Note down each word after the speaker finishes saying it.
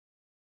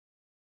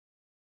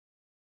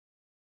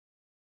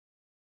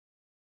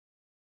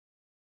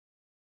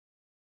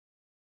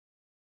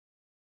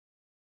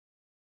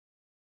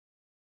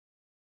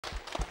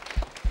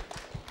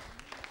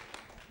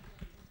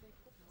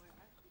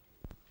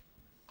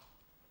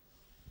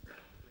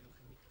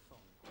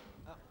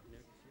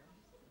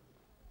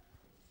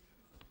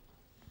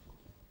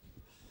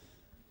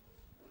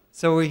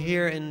So we're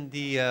here in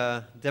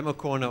the demo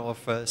corner of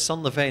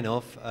Sander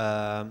Veenhof,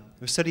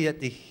 who studied at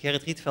the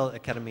Gerrit Rietveld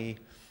Academy,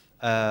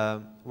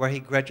 where he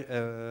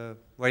graduated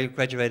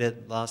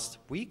last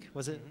week.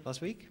 Was it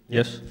last week?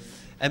 Yes.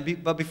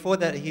 And but before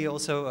that, he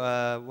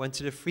also went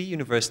to the Free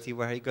University,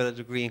 where he got a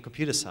degree in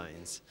computer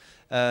science.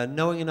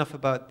 Knowing enough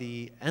about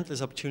the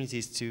endless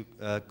opportunities to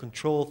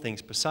control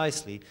things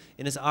precisely,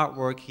 in his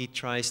artwork he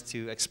tries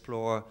to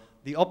explore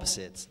the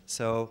opposite.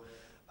 So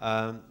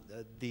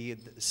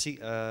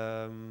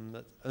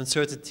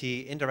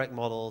uncertainty, indirect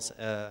models,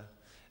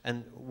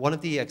 and one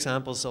of the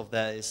examples of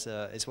that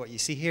is what you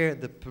see here,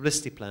 the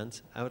publicity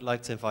plant. I would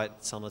like to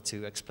invite Sander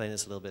to explain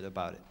us a little bit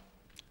about it.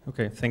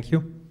 Okay, thank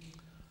you.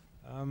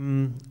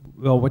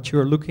 Well, what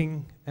you're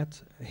looking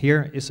at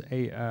here is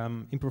a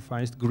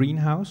improvised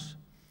greenhouse.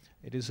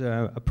 It is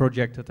a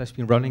project that has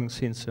been running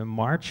since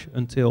March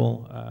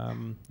until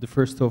the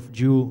 1st of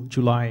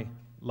July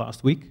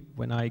last week,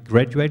 when I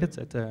graduated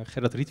at the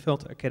Gerrit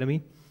Rietveld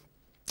Academy.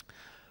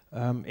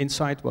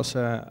 Inside was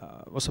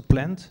a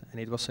plant, and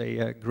it was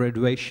a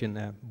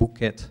graduation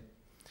bouquet.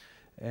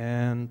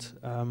 And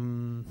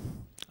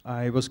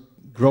I was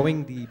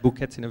growing the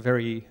bouquet in a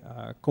very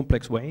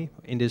complex way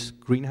in this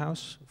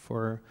greenhouse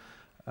for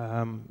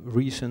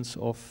reasons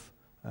of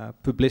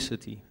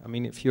publicity. I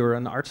mean, if you're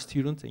an art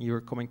student and you're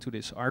coming to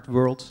this art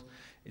world,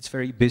 it's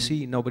very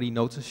busy, nobody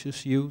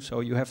notices you, so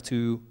you have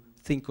to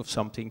think of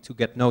something to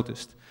get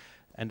noticed.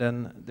 And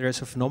then there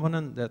is a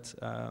phenomenon that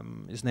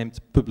is named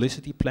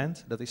publicity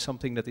plant. That is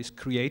something that is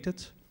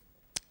created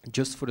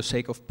just for the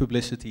sake of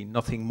publicity,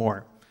 nothing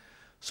more.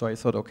 So I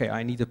thought, okay,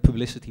 I need a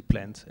publicity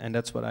plant, and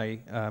that's what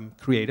I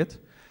created.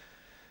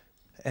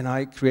 And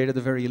I created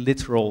a very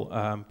literal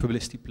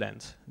publicity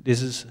plant.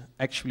 This is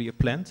actually a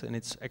plant, and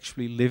it's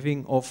actually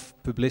living off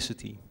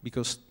publicity,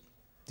 because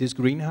this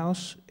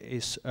greenhouse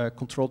is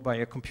controlled by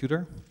a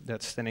computer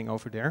that's standing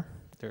over there.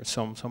 There's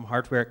some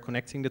hardware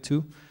connecting the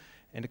two,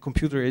 and the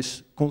computer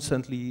is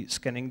constantly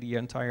scanning the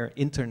entire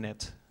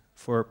internet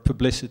for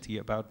publicity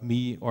about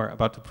me or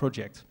about the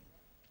project.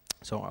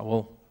 So I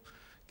will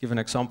give an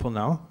example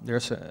now.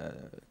 There's a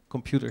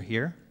computer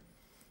here,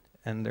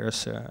 and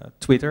there's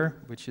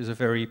Twitter, which is a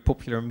very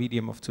popular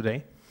medium of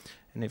today.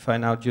 And if I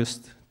now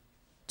just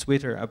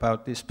Twitter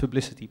about this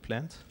publicity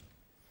plant,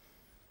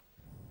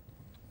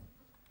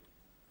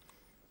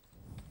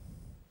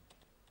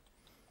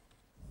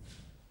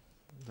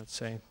 let's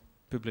say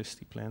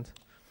publicity plant,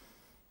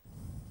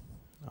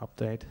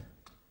 update.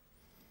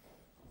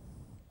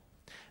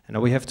 And now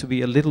we have to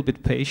be a little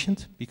bit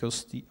patient,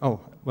 because oh,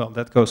 well,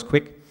 that goes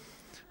quick.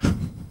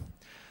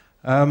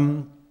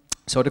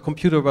 So the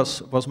computer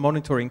was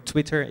monitoring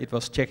Twitter, it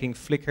was checking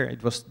Flickr,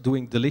 it was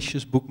doing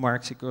delicious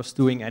bookmarks, it was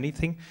doing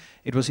anything.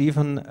 It was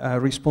even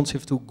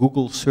responsive to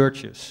Google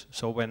searches.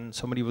 So when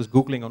somebody was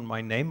Googling on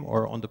my name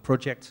or on the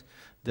project,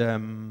 the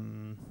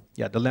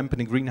lamp in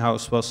the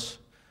greenhouse was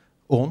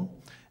on.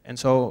 And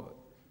so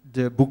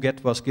the bouquet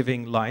was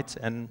giving light,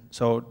 and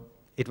so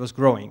it was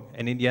growing.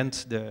 And in the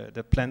end,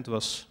 the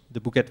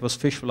bouquet was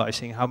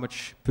visualizing how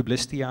much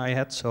publicity I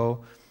had,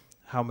 so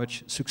how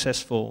much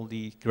successful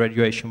the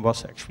graduation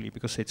was actually,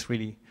 because it's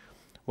really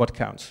what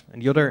counts.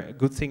 And the other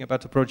good thing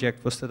about the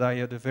project was that I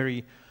had a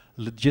very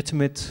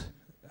legitimate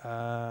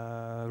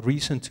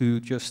reason to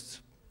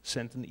just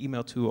send an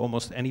email to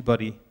almost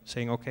anybody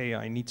saying, okay,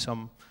 I need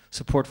some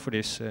support for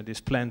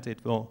this plant,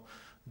 it will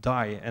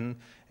die. And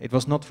it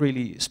was not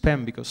really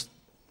spam, because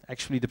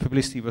actually the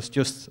publicity was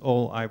just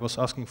all I was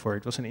asking for.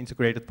 It was an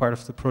integrated part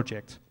of the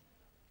project.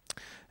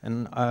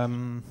 And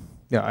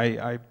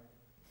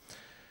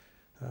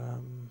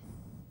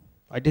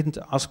I didn't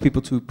ask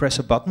people to press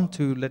a button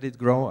to let it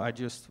grow. I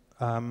just,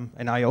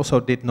 and I also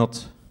did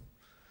not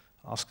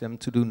ask them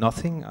to do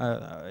nothing.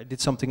 I did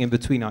something in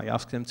between. I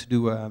asked them to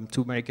do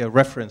to make a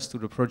reference to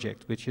the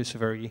project, which is a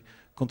very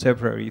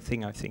contemporary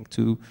thing, I think,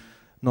 to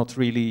not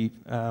really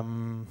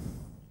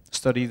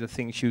study the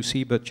things you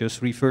see, but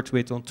just refer to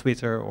it on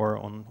Twitter or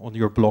on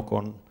your blog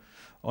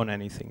on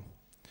anything.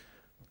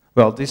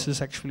 Well, this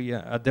is actually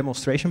a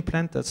demonstration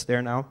plant that's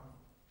there now.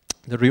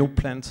 The real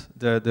plant,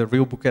 the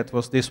real bouquet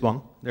was this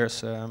one.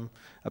 There's a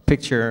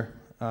picture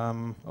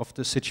of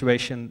the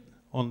situation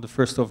on the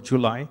 1st of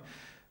July,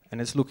 and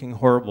it's looking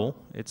horrible.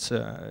 It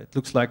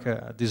looks like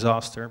a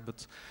disaster,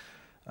 but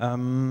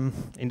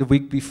in the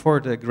week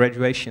before the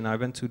graduation, I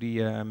went to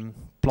the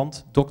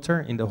plant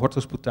doctor in the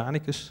Hortus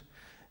Botanicus,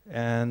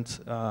 and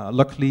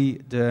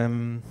luckily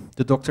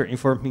the doctor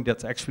informed me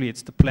that actually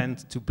it's the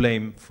plant to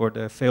blame for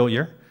the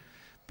failure,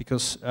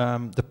 because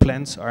the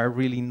plants are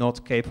really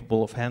not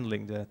capable of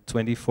handling the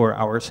 24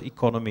 hours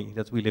economy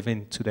that we live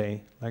in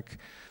today. Like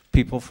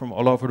people from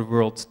all over the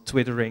world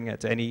twittering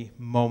at any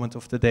moment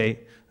of the day,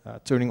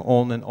 turning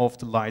on and off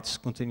the lights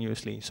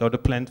continuously. So the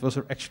plant was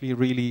actually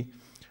really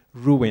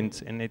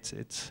ruined, and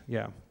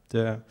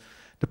the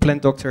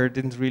plant doctor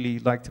didn't really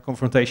like the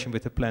confrontation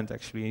with the plant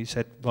actually. He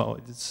said, well,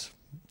 it's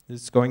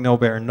going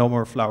nowhere, no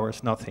more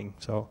flowers, nothing.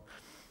 So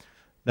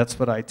that's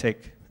what I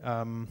take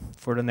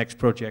for the next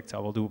project I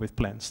will do with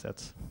plants,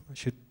 that I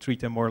should treat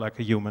them more like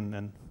a human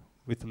and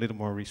with a little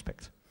more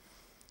respect.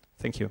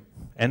 Thank you.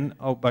 And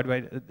oh, by the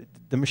way,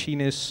 the machine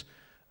is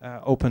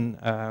open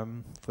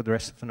for the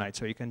rest of the night,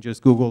 so you can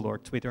just Google or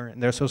Twitter.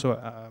 And there's also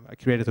I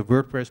created a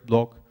WordPress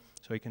blog,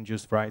 so you can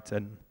just write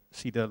and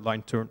see the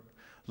light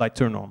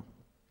turn on.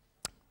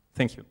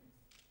 Thank you.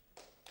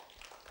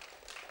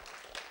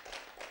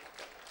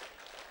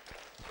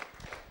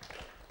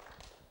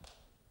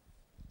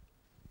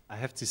 I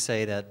have to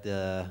say that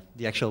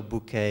the actual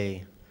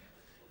bouquet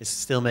is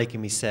still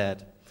making me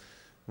sad.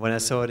 When I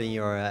saw it in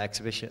your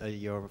exhibition,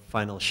 your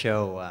final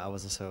show, I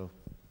was also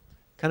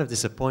kind of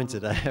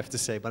disappointed, I have to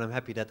say, but I'm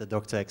happy that the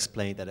doctor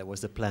explained that it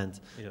was the plant,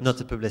 yes, not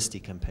the publicity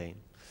campaign.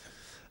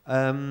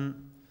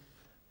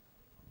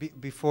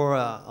 Before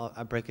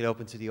I break it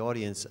open to the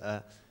audience,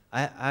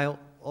 I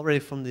already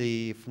from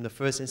the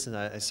first instant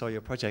I saw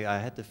your project, I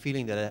had the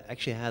feeling that it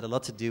actually had a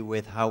lot to do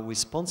with how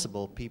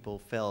responsible people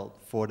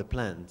felt for the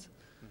plant.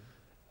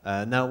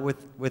 Now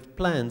with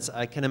plants,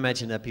 I can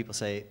imagine that people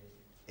say,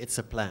 it's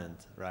a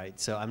plant, right?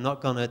 So I'm not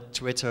gonna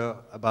Twitter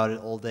about it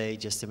all day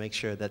just to make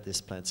sure that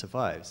this plant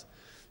survives.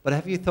 But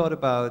have you thought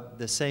about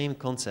the same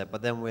concept,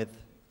 but then with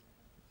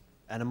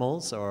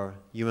animals or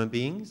human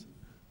beings?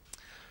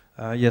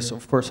 Yes,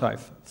 of course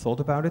I've thought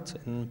about it,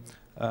 and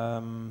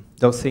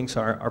those things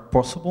are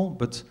possible,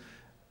 but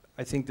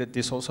I think that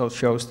this also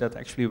shows that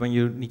actually when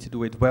you need to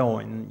do it well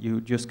and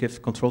you just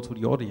give control to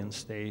the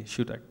audience, they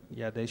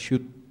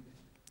should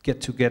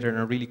get together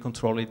and really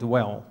control it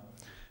well.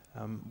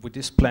 With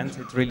this plant,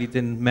 it really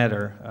didn't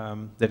matter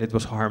that it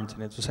was harmed,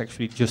 and it was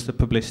actually just a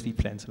publicity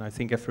plant, and I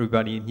think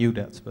everybody knew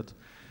that. But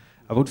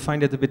I would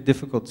find it a bit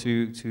difficult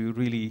to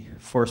really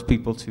force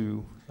people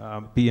to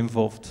be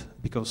involved,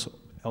 because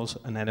else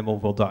an animal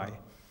will die.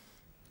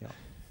 Yeah.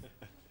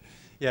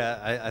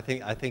 Yeah,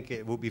 I think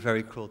it would be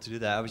very cruel to do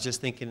that. I was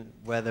just thinking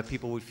whether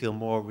people would feel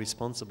more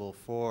responsible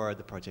for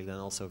the project and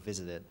also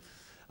visit it.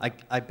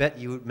 I bet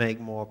you would make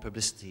more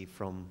publicity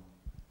from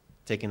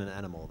taking an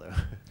animal, though.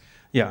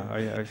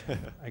 Yeah,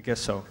 I guess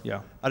so,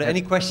 yeah. Are there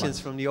any questions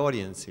from the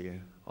audience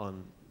here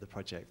on the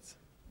project?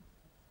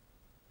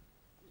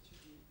 It should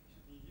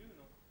be you,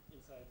 not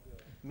inside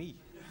the... Me?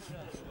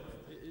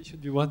 It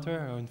should be water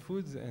and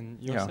food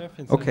and yourself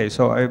inside. Okay,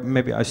 so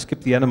maybe I skip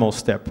the animal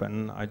step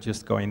and I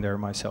just go in there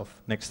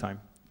myself next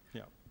time.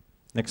 Yeah.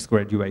 Next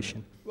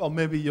graduation. Well,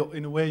 maybe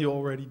in a way you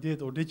already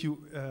did, or did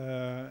you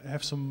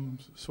have some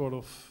sort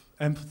of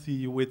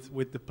empathy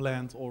with the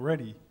plant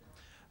already?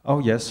 Oh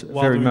yes,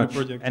 very much.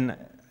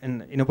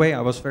 And in a way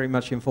I was very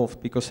much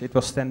involved, because it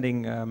was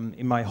standing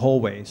in my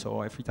hallway,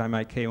 so every time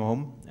I came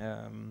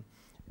home,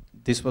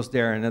 this was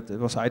there, and it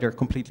was either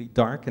completely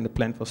dark and the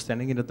plant was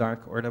standing in the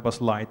dark, or there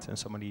was light and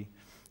somebody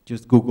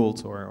just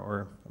Googled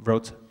or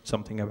wrote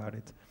something about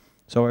it.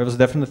 So I was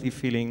definitely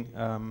feeling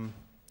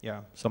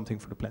something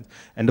for the plant.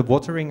 And the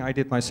watering I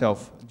did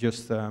myself,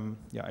 just,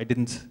 I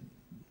didn't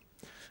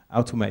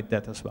automate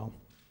that as well.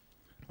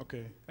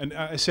 Okay, and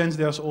I sense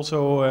there's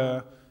also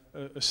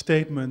a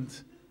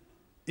statement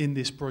in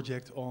this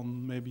project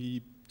on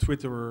maybe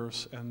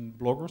Twitterers and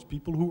bloggers,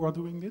 people who are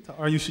doing it.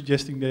 Are you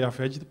suggesting they are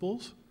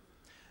vegetables?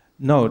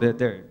 No,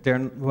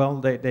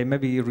 they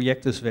maybe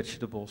react as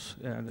vegetables.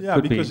 Yeah,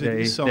 because it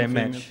is something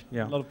they match.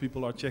 A lot of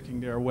people are checking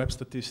their web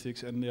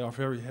statistics, and they are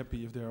very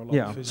happy if there are a lot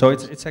of visitors. So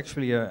it's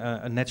actually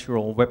a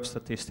natural web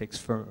statistics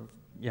for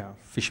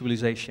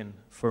visualization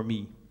for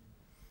me.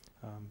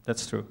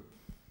 That's true.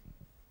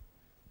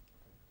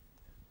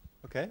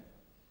 Okay.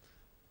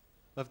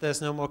 If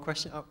there's no more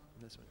questions, oh,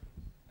 this one.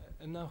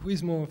 And now, who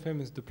is more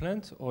famous, the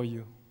plant or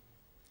you?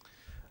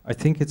 I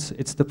think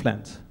it's the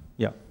plant.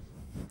 Yeah.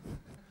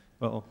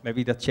 Well,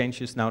 maybe that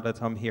changes now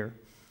that I'm here,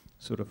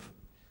 sort of.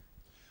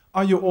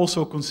 Are you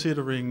also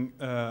considering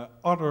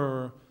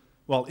other,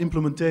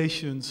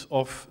 implementations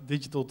of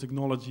digital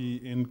technology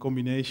in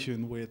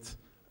combination with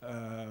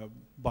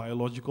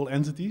biological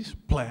entities,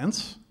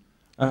 plants?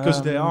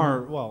 Because they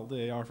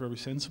are very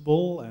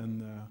sensible,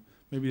 and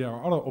maybe there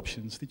are other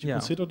options. Did you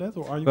consider that,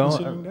 or are you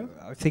considering that?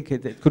 I think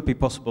it could be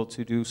possible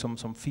to do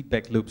some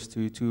feedback loops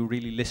to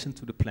really listen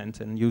to the plant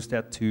and use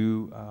that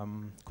to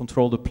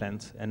control the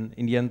plant. And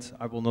in the end,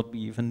 I will not be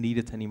even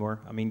needed anymore.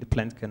 I mean, the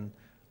plant can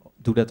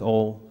do that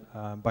all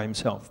by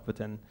himself, but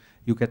then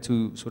you get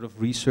to sort of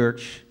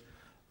research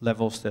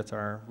levels that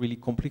are really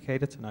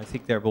complicated, and I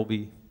think there will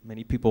be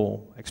many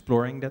people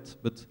exploring that,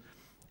 but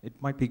it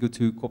might be good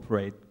to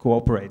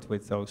cooperate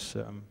with those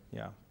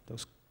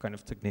kind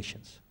of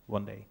technicians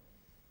one day.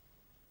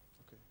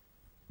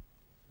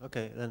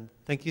 Okay, then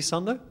thank you,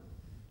 Sander.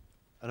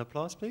 An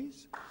applause,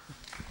 please.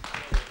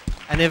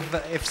 And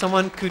if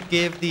someone could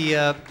give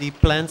the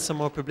plant some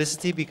more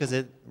publicity, because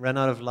it ran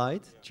out of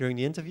light during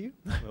the interview.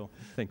 Well,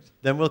 thanks.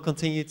 Then we'll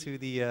continue to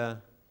the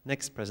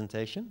next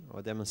presentation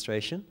or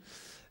demonstration,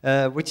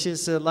 which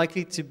is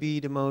likely to be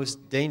the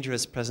most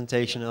dangerous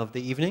presentation of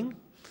the evening.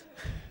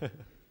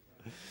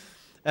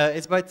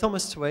 It's by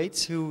Thomas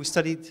Thwaites, who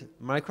studied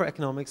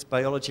microeconomics,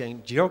 biology,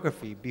 and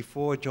geography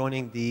before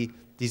joining the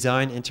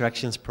Design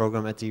Interactions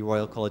program at the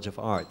Royal College of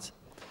Art.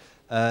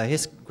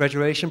 His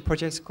graduation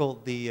project is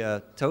called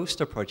the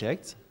Toaster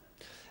Project,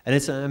 And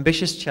it's an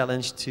ambitious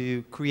challenge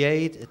to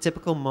create a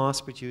typical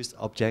mass-produced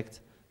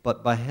object,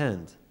 but by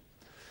hand.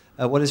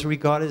 What is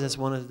regarded as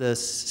one of the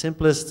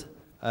simplest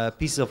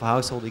pieces of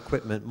household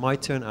equipment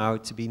might turn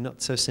out to be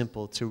not so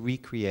simple to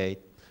recreate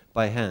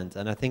by hand.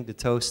 And I think the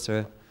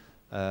toaster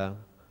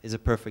is a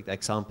perfect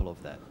example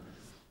of that.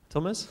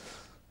 Thomas?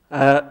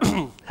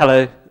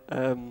 Hello.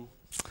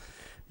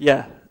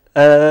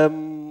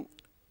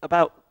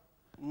 About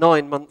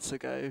 9 months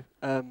ago,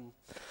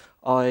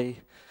 I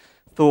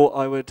thought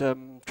I would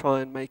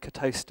try and make a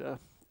toaster,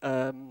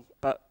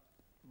 but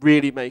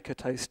really make a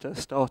toaster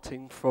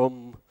starting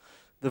from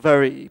the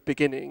very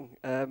beginning.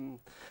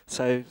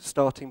 So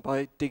starting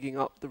by digging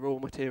up the raw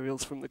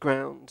materials from the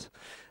ground.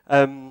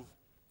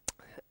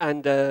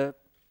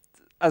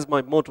 As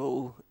my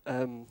model,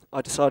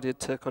 I decided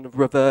to kind of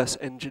reverse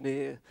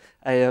engineer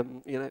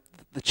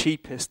the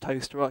cheapest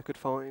toaster I could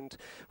find,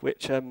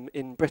 which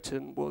in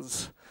Britain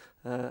was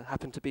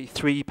happened to be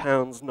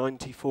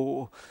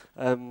 £3.94,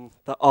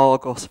 the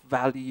Argos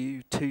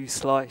Value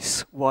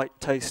 2-slice white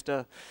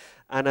toaster,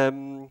 and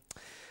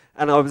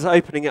I was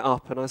opening it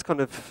up, and I was kind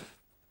of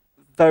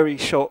very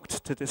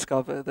shocked to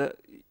discover that,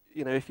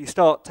 you know, if you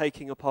start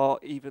taking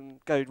apart, even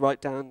go right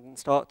down and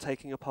start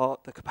taking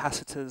apart the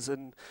capacitors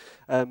and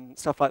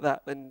stuff like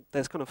that, then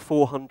there's kind of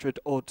 400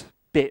 odd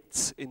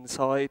bits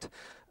inside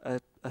a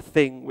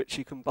thing which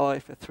you can buy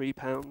for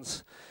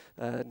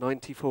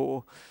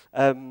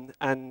 £3.94.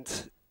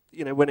 And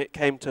you know, when it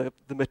came to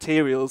the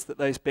materials that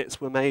those bits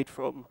were made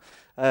from,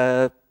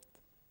 you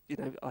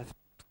know, I've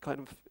kind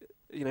of,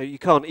 you know, you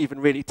can't even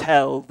really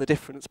tell the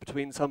difference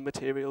between some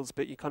materials,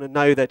 but you kind of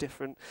know they're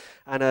different,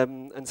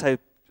 and so,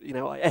 you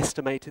know, I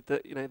estimated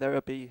that, you know, there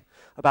would be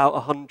about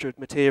 100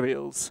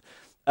 materials.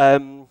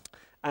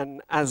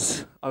 And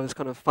as I was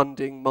kind of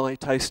funding my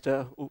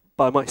toaster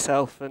by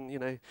myself and, you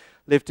know,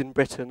 lived in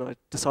Britain, I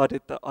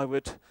decided that I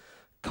would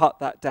cut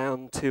that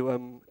down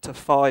to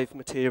 5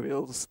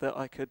 materials that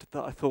I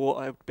thought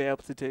I would be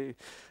able to do.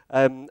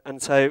 And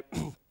so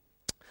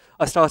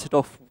I started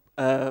off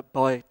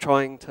by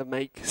trying to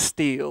make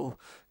steel,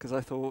 because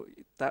I thought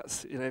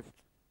that's, you know,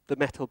 the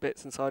metal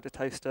bits inside a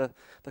toaster,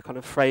 the kind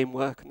of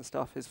framework and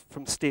stuff is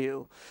from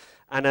steel.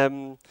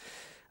 And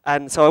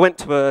so I went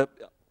to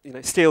you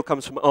know, steel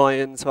comes from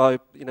iron, so I,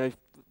 you know,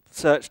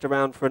 searched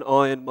around for an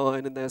iron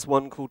mine, and there's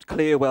one called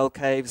Clearwell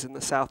Caves in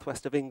the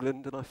southwest of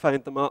England, and I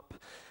phoned them up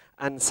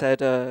and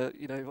said,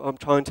 you know, I'm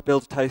trying to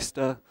build a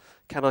toaster,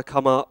 can I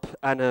come up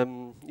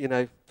and, you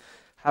know,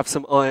 have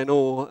some iron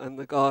ore? And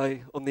the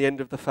guy on the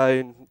end of the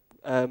phone,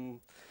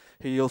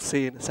 who you'll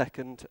see in a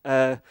second,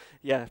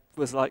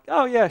 was like,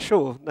 oh yeah,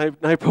 sure,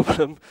 no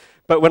problem.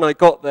 But when I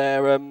got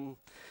there,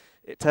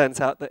 it turns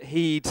out that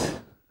he'd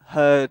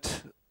heard,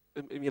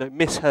 you know,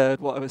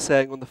 misheard what I was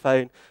saying on the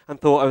phone and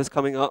thought I was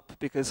coming up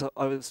because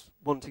I was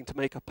wanting to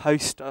make a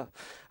poster.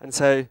 And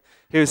so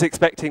he was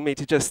expecting me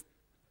to just,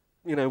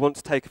 you know, want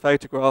to take a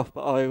photograph,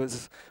 but I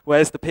was,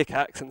 where's the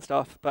pickaxe and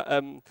stuff. But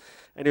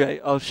anyway,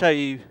 I'll show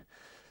you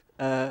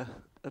a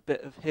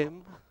bit of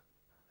him.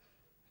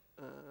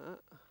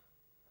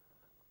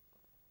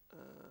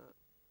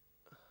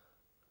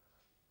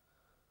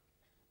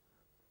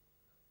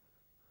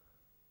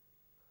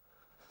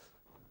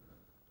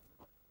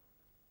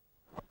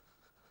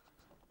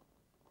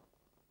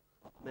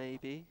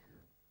 Maybe.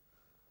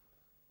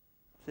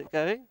 Is it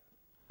going?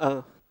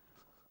 Oh.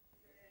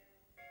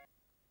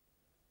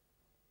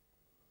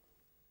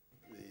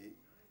 The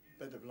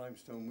bed of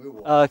limestone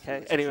will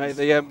Okay, anyway,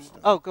 the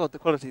oh god, the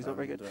quality's not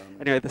very good.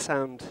 Anyway, the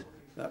sound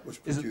that was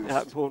isn't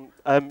that important.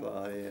 by,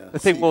 the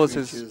thing was,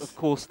 is of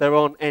course there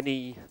aren't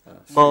any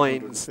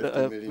mines that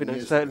are, you know,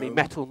 certainly ago,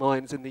 metal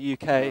mines in the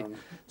UK.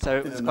 So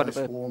it was kind nice,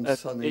 of warm,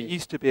 it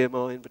used to be a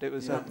mine, but it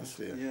was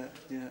atmosphere.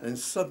 And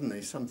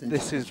suddenly something.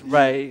 This is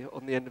Ray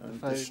on the end of the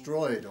phone.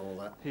 Destroyed all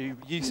that. Who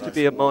used to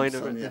be a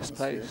miner at this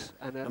place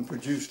and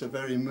produced a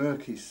very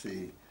murky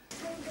sea.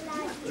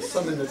 There's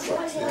some in the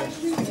trucks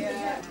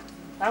here.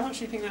 How much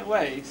do you think that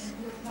weighs?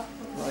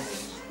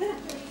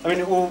 I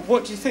mean, or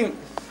what do you think,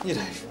 you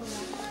know,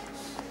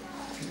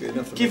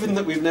 given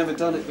that we've never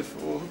done it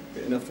before?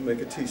 Be enough to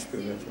make a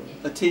teaspoon of it.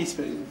 A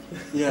teaspoon?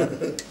 Yeah.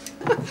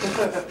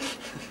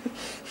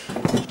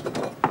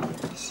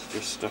 It's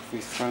just stuff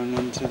we've thrown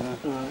into the...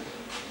 Right.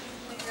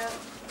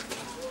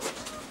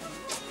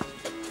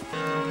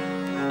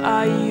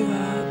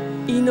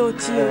 We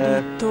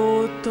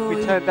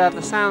turned down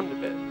the sound a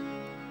bit.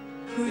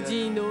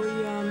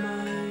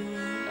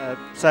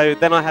 So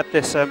then I had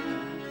this,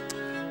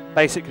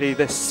 basically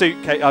this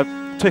suitcase. I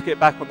took it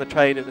back on the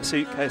train in a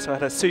suitcase. I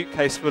had a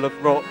suitcase full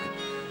of rock,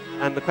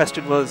 and the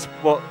question was,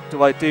 what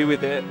do I do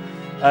with it?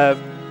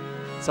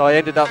 So I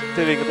ended up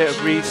doing a bit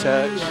of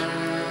research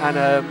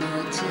and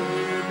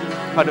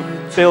kind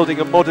of building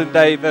a modern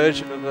day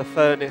version of a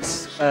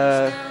furnace,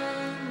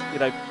 you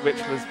know,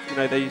 which was, you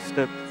know, they used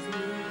to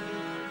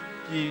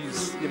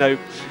use, you know,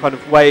 kind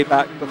of way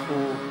back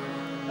before,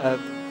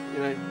 you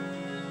know,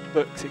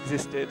 books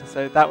existed.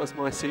 So that was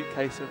my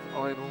suitcase of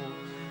iron ore.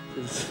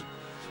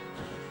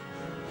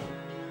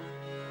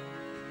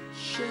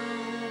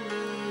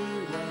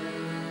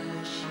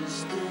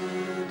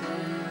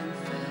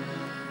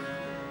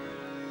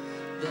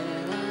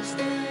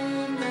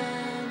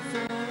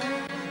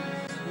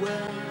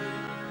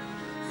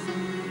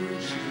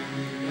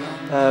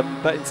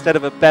 but instead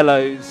of a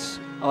bellows,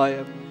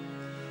 a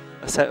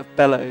set of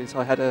bellows,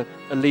 I had a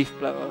leaf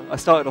blower. I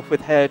started off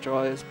with hair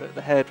dryers, but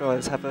the hair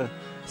dryers have a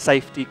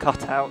safety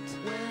cutout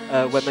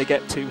when they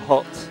get too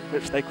hot,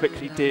 which they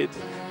quickly did.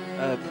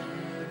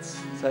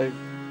 So.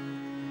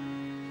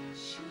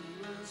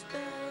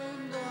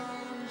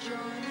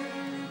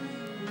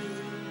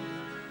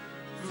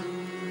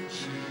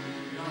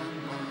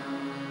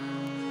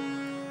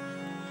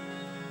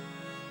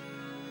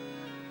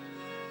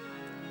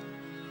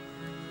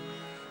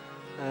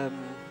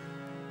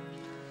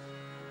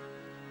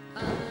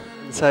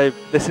 So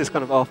this is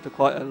kind of after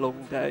quite a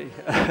long day,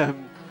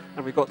 and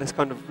we got this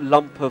kind of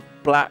lump of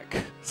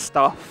black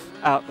stuff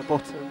out the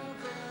bottom,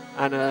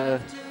 and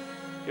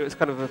it was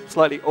kind of a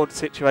slightly odd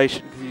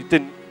situation because you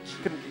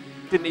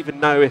didn't even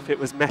know if it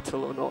was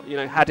metal or not. You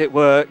know, had it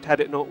worked, had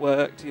it not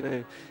worked. You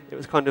know, it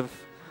was kind of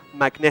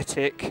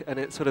magnetic and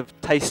it sort of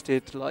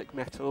tasted like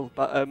metal,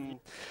 but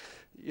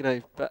you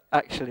know, but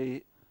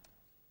actually,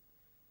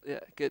 yeah,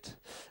 good.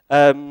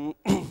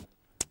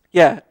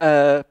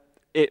 Yeah.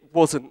 It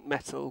wasn't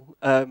metal,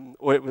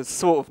 or it was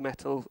sort of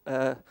metal.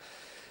 It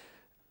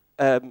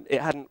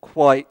hadn't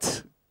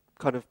quite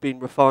kind of been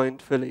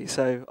refined fully,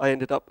 so I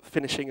ended up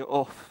finishing it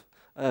off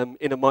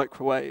in a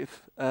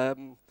microwave,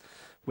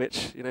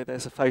 which, you know,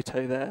 there's a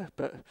photo there,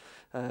 but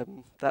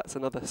that's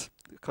another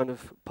kind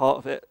of part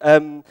of it.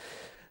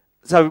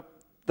 So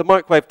the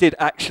microwave did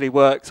actually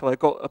work, so I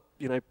got,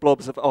 you know,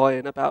 blobs of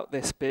iron about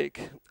this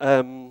big,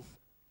 and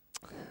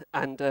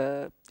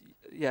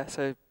yeah,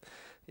 so,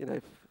 you know,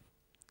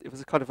 it was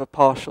a kind of a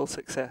partial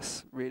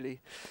success,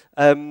 really.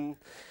 And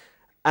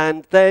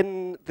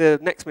then the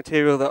next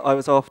material that I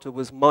was after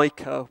was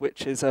mica,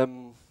 which is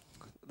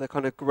the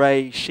kind of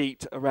grey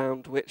sheet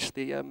around which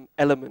the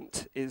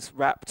element is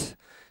wrapped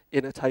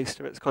in a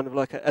toaster. It's kind of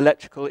like an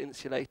electrical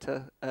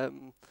insulator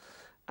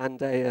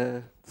and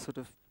a sort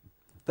of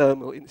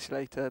thermal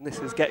insulator, and this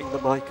is getting the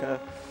mica.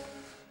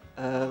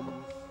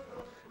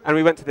 And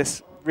we went to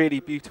this really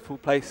beautiful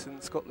place in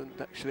Scotland,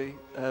 actually,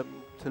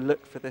 to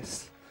look for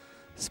this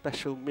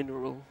special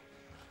mineral.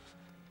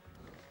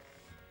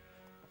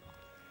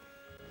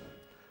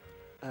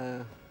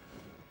 And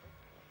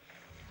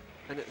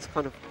it's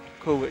kind of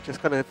cool, it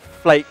just kind of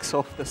flakes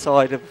off the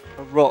side of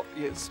a rock.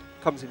 It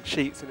comes in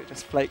sheets and it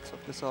just flakes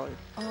off the side.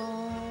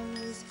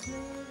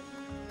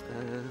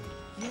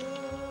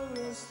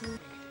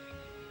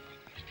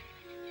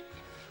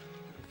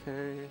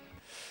 Okay,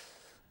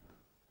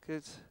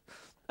 good.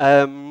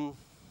 And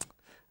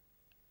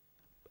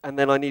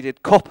then I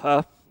needed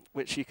copper,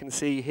 which you can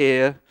see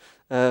here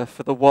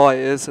for the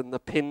wires and the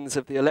pins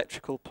of the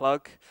electrical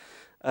plug.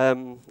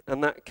 And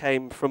that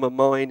came from a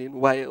mine in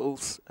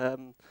Wales.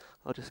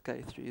 I'll just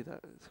go through that.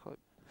 It's quite,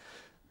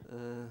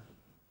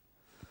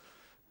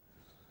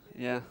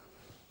 yeah.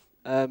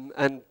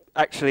 And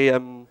actually,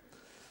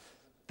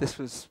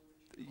 this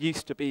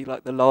used to be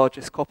like the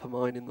largest copper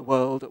mine in the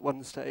world at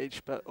one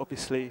stage, but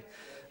obviously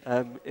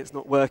it's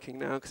not working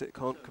now because it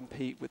can't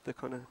compete with the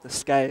kind of the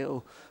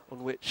scale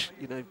on which,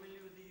 you know,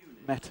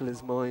 metal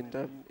is mined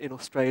in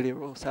Australia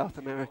or South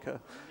America.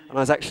 And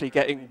I was actually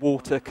getting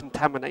water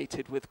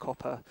contaminated with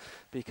copper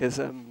because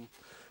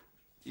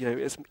you know,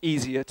 it's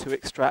easier to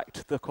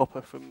extract the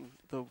copper from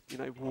the, you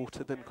know,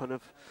 water than kind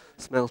of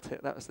smelt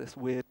it. That was this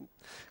weird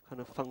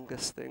kind of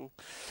fungus thing.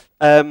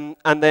 And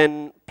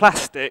then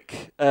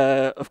plastic.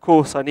 Of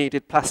course, I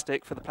needed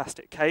plastic for the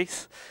plastic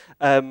case.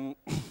 And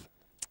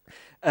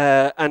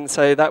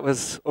so that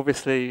was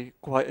obviously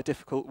quite a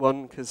difficult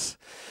one because,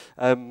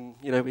 you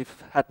know,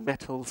 we've had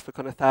metals for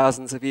kind of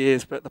thousands of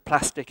years, but the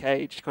plastic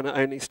age kind of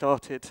only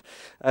started,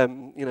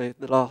 you know,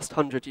 the last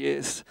 100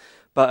 years.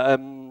 But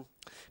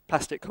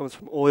plastic comes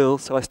from oil,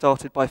 so I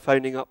started by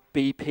phoning up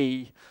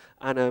BP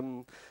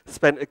and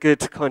spent a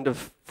good kind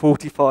of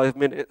 45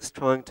 minutes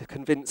trying to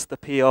convince the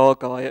PR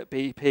guy at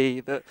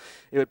BP that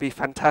it would be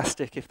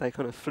fantastic if they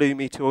kind of flew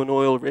me to an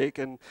oil rig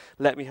and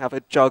let me have a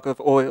jug of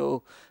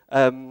oil.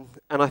 And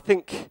I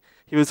think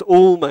he was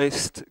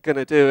almost going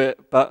to do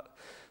it, but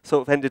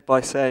sort of ended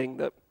by saying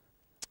that,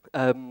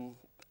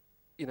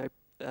 you know,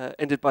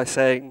 ended by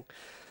saying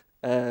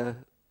that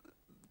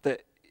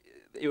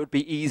it would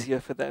be easier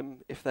for them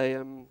if they,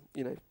 you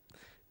know,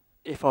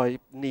 if I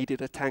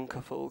needed a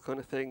tanker full kind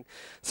of thing.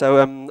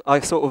 So I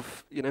sort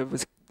of, you know,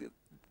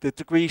 the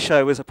degree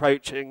show was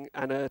approaching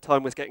and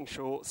time was getting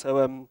short.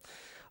 So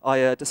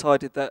I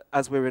decided that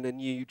as we're in a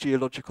new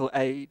geological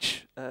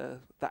age, the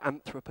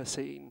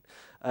Anthropocene,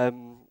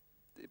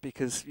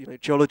 because, you know,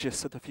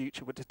 geologists of the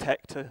future would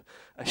detect a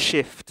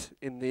shift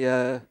in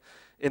the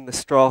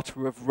strata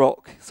of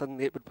rock.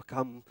 Suddenly it would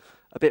become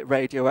a bit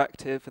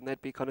radioactive and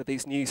there'd be kind of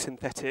these new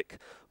synthetic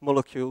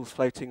molecules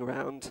floating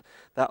around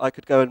that I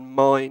could go and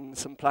mine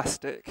some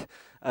plastic.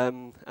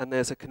 And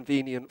there's a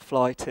convenient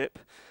fly tip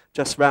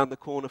just round the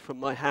corner from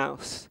my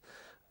house.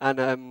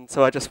 And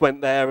so I just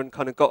went there and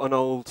kind of got an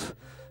old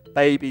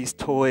baby's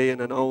toy and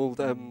an old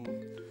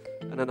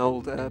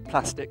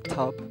plastic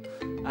tub.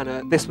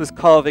 And this was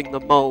carving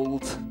the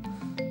mould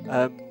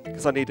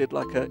because I needed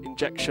like an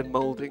injection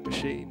moulding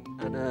machine.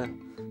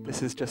 And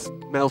this is just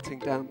melting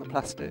down the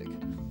plastic.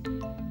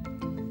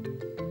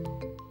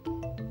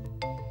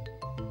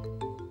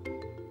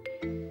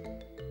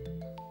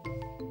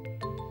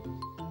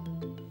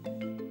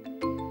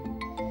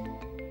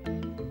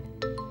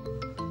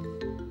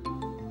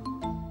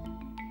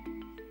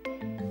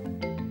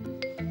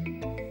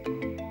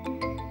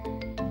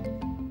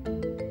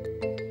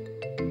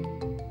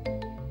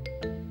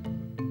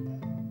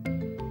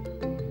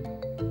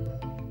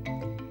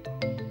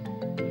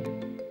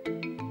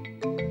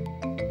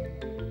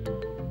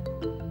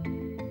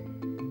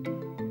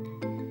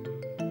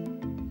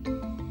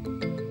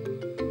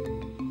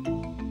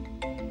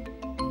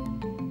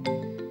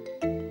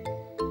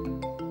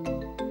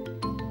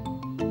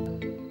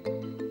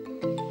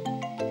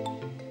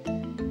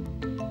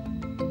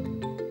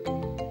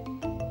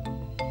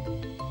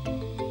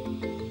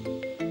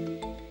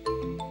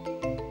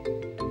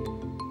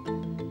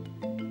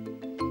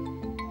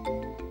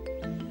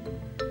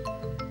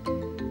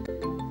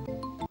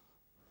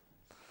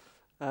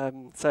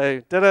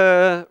 So,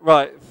 da-da,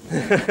 right.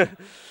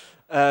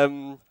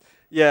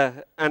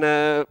 Yeah,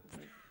 and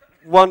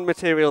one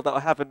material that I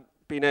haven't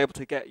been able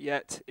to get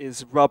yet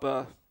is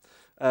rubber,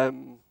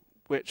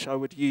 which I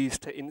would use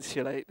to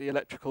insulate the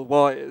electrical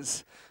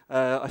wires.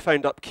 I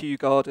phoned up Kew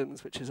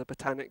Gardens, which is a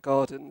botanic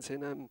gardens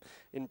in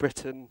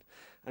Britain,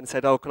 and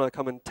said, "Oh, can I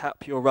come and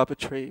tap your rubber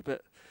tree?"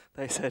 But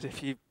they said,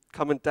 "If you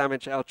come and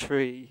damage our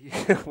tree,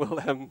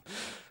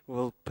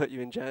 we'll put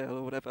you in jail,"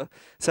 or whatever.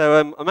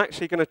 So I'm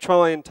actually going to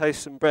try and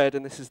toast some bread,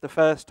 and this is the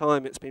first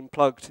time it's been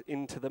plugged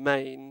into the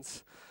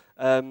mains.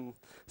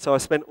 So I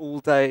spent all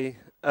day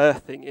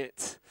earthing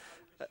it.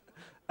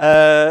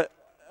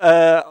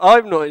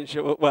 I'm not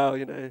sure. Well,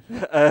 you know.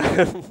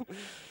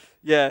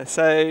 Yeah.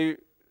 So,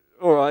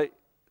 all right.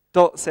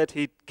 Dot said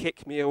he'd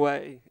kick me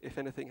away if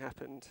anything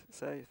happened.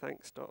 So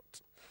thanks,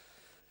 Dot.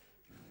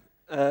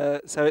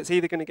 So it's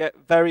either going to get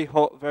very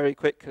hot very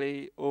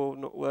quickly or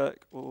not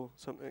work or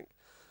something.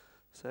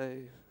 So,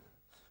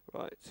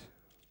 right.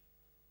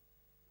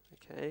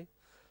 Okay.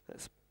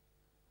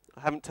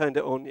 I haven't turned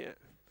it on yet.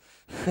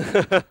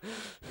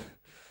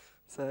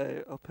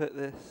 So I'll put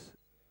this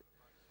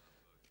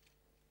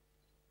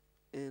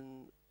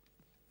in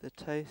the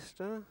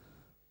toaster.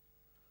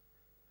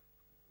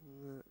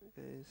 And that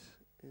goes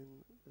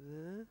in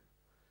there.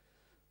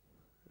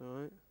 All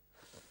right.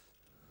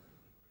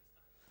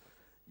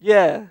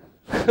 Yeah.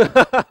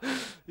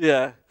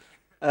 Yeah.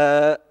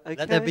 Okay.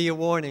 Let that be a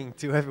warning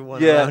to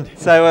everyone Yeah. around.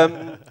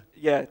 So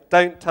yeah,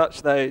 don't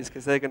touch those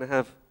because they're going to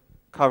have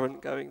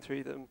current going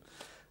through them.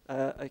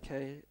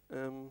 Okay.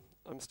 I'm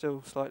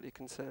still slightly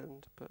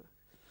concerned, but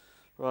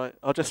right.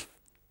 I'll just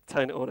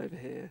turn it on over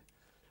here.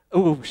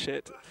 Oh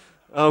shit.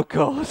 Oh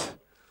god.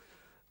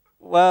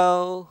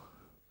 Well,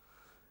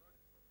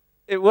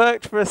 it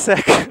worked for a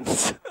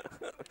second.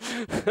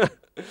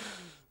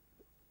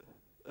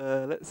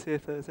 Let's see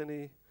if there's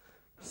any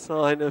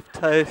sign of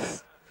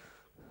toast.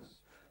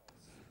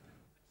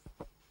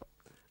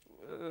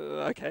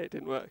 Okay, it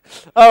didn't work.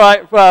 All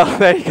right, well,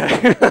 there you go.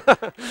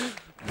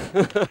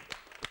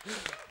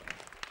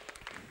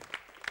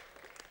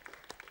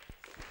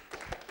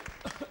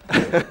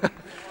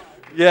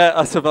 Yeah,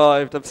 I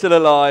survived. I'm still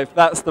alive.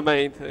 That's the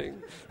main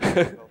thing.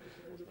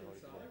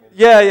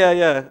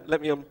 Yeah.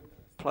 Let me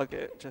unplug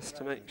it just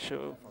to make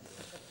sure.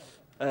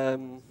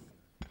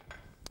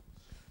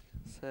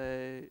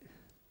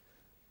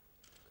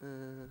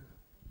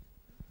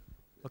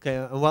 Okay,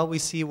 and while we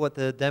see what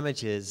the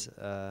damage is,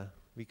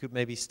 we could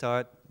maybe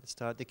start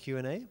the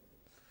Q&A.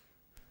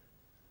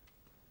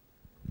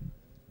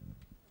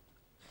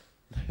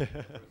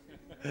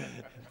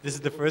 This is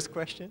the first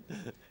question.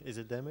 Is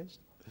it damaged?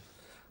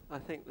 I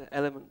think the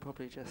element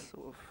probably just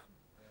sort of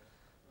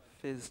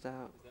fizzed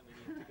out.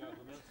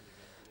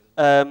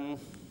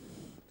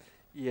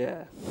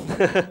 Yeah.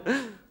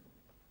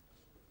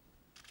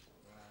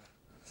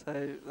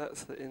 So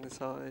that's the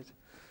inside.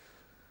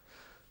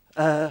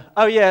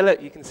 Oh yeah,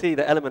 look, you can see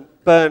the element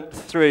burnt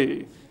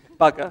through.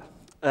 Bugger.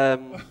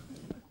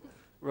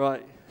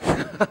 Right.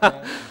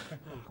 Oh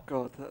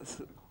God,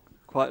 that's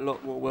quite a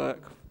lot more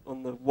work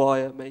on the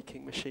wire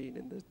making machine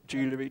in the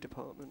jewellery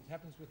department. It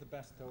happens with the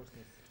best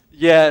toasters.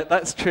 Yeah,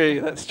 that's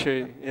true,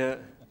 yeah.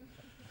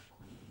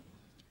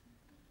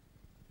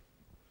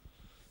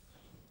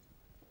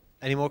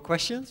 Any more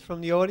questions from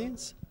the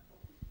audience?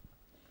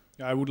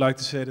 Yeah, I would like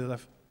to say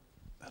that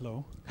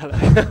Hello. Hello.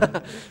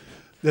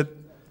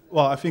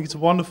 Well, I think it's a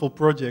wonderful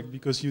project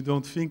because you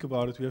don't think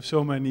about it. We have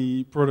so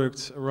many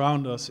products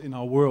around us in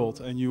our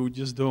world and you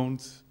just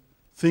don't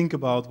think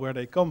about where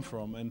they come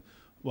from. And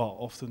well,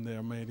 often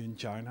they're made in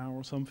China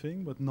or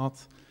something, but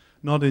not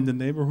in the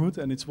neighborhood.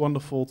 And it's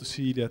wonderful to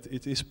see that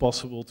it is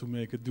possible to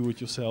make a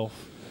do-it-yourself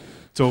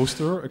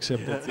toaster,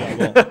 except that, yeah,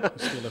 well, you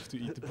still have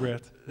to eat the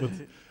bread. But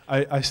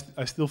I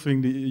still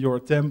think your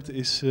attempt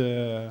is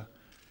very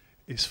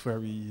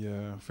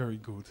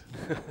good.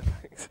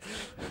 Thanks.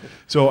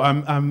 So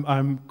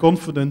I'm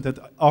confident that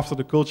after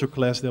the culture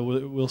class there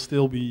will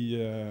still be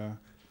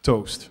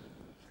toast.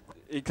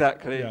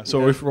 Exactly. Yeah.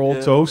 So if we're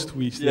all toast,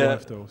 we still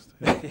have toast.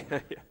 Yeah. Yeah.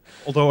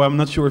 Although I'm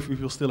not sure if we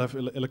will still have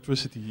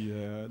electricity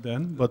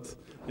then, but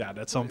yeah,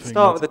 that's something.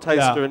 Start with the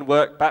toaster and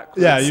work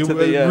backwards. Yeah, you to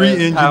the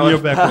re-engineer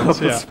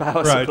backwards.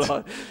 power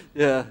supply.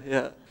 Yeah,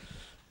 yeah.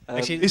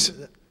 Actually,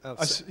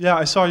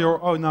 I saw your.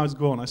 Oh, now it's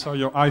gone. I saw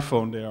your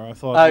iPhone there. I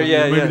thought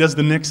maybe that's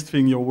the next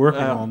thing you're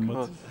working on.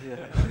 But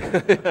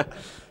yeah.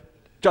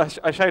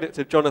 I showed it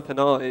to Jonathan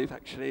Ive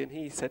actually, and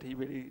he said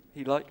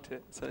he liked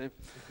it. So,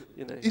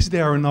 you know. Is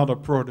there another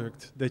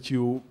product that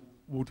you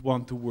would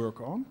want to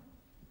work on?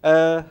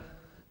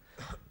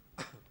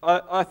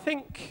 I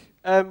think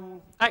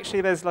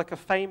actually there's like a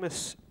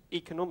famous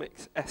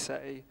economics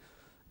essay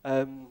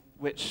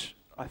which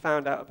I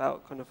found out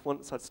about kind of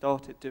once I'd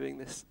started doing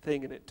this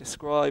thing, and it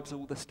describes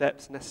all the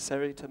steps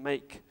necessary to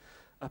make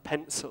a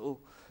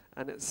pencil,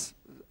 and it's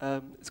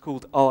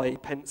called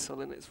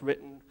iPencil, and it's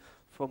written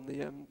from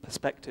the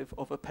perspective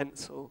of a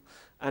pencil,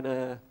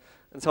 and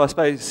so I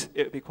suppose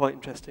it would be quite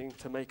interesting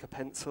to make a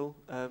pencil,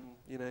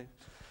 you know,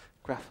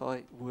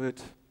 graphite,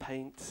 wood,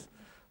 paint,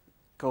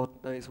 God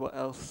knows what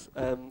else.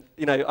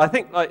 You know, I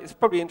think like it's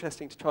probably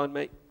interesting to try and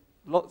make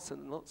lots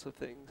and lots of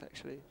things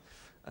actually.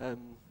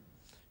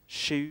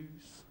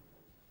 Shoes,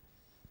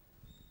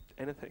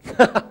 anything.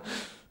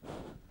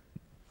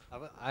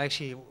 I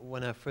actually,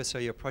 when I first saw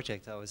your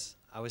project, I was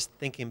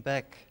thinking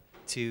back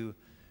to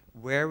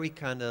where we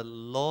kind of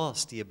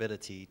lost the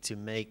ability to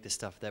make the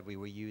stuff that we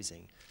were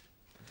using.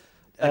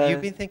 Have you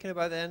been thinking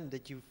about that, and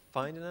did you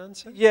find an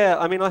answer? Yeah,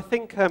 I mean, I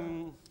think I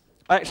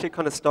actually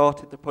kind of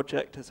started the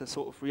project as a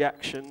sort of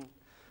reaction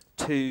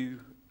to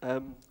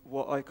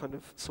what I kind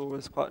of saw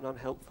as quite an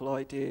unhelpful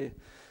idea,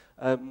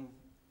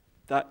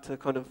 that to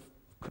kind of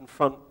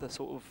confront the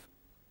sort of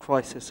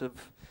crisis of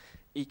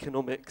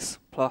economics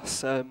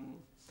plus,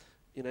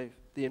 you know,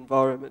 the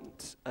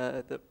environment,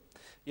 that,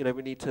 you know,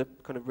 we need to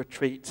kind of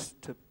retreat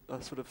to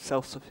a sort of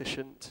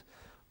self-sufficient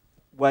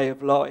way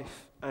of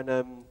life, and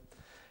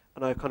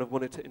I kind of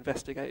wanted to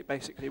investigate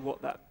basically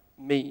what that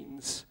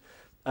means,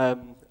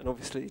 and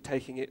obviously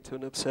taking it to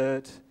an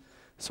absurd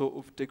sort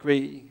of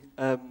degree.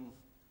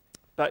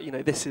 But you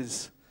know, this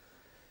is,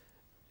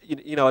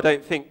 you know, I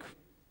don't think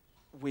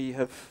we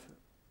have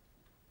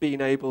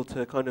been able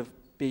to kind of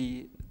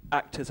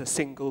act as a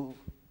single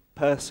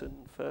person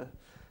for,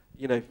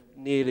 you know,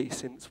 nearly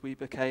since we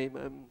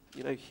became,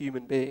 you know,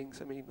 human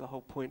beings. I mean, the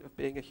whole point of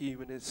being a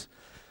human is,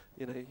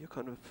 you know, you're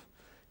kind of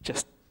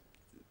just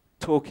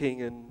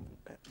talking and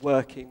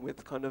working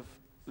with kind of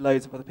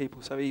loads of other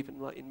people. So even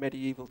like in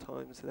medieval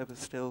times, there was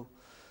still,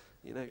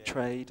 you know,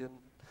 trade and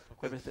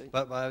everything.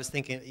 But I was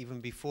thinking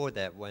even before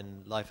that,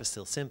 when life was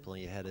still simple,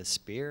 you had a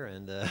spear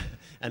and a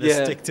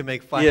stick to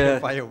make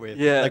fire with.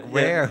 Yeah, like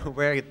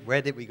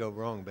where did we go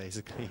wrong,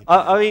 basically?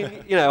 I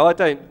mean, you know, I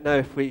don't know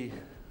if we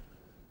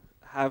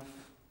have,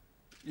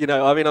 you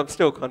know, I mean, I'm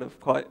still kind of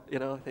quite, you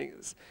know, I think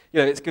it's,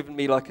 you know, it's given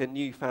me like a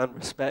newfound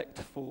respect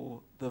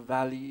for the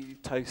value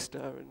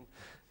toaster, and,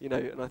 you know,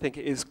 and I think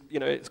it is, you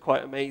know, it's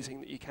quite amazing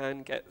that you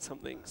can get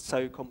something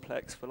so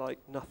complex for like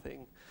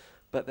nothing,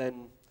 but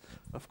then,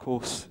 of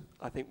course,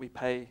 I think we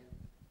pay,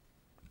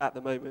 at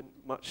the moment,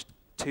 much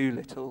too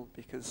little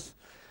because,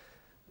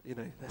 you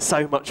know, there's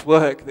so much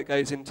work that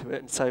goes into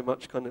it and so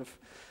much kind of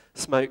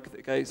smoke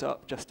that goes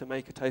up just to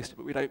make a toaster,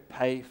 but we don't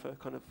pay for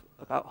kind of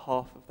about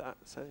half of that.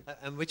 So.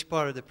 And which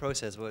part of the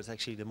process was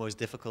actually the most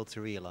difficult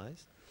to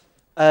realize?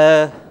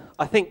 I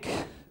think,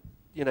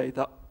 you know,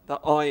 the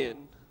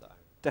iron,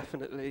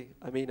 definitely.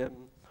 I mean,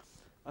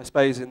 I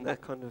suppose in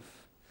that kind of,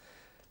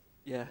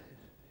 yeah,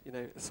 you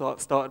know, so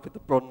it started with the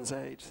Bronze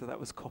Age, so that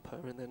was copper,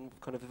 and then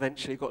kind of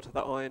eventually got to the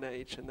Iron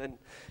Age, and then,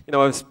 you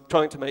know, I was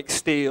trying to make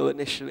steel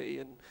initially,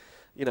 and,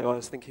 you know, I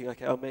was thinking,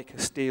 okay, I'll make a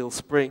steel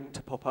spring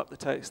to pop up the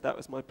toast. That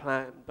was my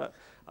plan, but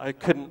I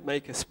couldn't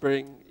make a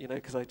spring, you know,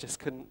 because I just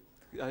couldn't,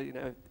 you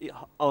know,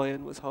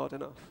 iron was hard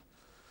enough.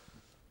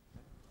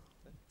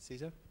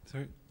 Caesar?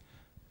 Sorry.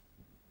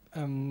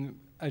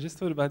 I just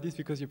thought about this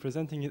because you're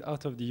presenting it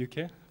out of the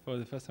UK for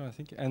the first time, I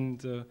think,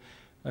 and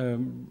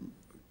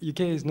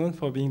UK is known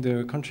for being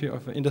the country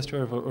of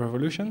industrial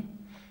revolution,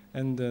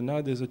 and now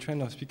there's a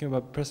trend of speaking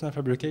about personal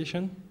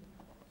fabrication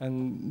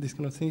and this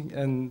kind of thing.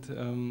 And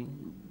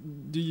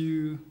do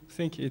you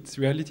think it's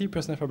reality,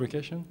 personal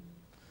fabrication?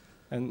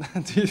 And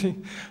do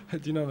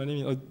you know what I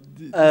mean? Or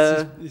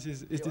is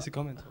this a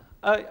comment?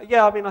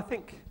 Yeah, I mean, I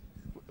think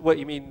what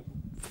you mean,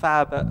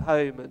 fab at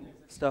home and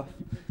stuff.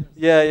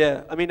 Yeah,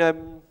 yeah. I mean,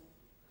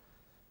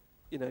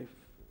 you know,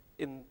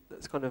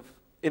 that's kind of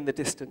in the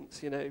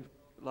distance, you know,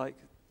 like,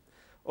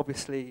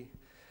 obviously,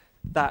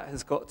 that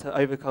has got to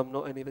overcome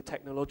not only the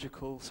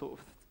technological sort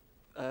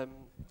of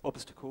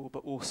obstacle,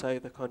 but also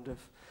the kind of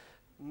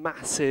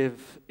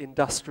massive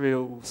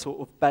industrial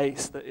sort of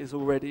base that is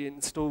already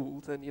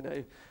installed. And, you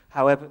know,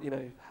 however, you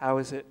know, how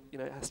is it, you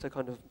know, it has to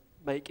kind of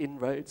make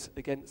inroads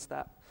against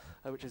that,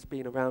 which has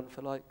been around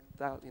for like,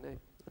 that, you know,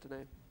 I don't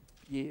know,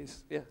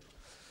 years, yeah.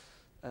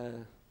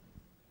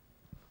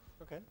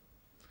 Okay.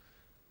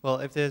 Well,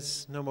 if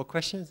there's no more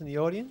questions in the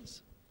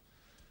audience,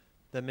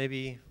 then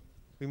maybe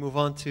we move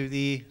on to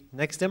the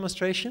next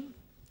demonstration,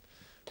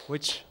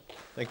 Which,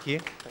 thank you.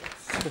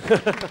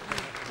 Thanks.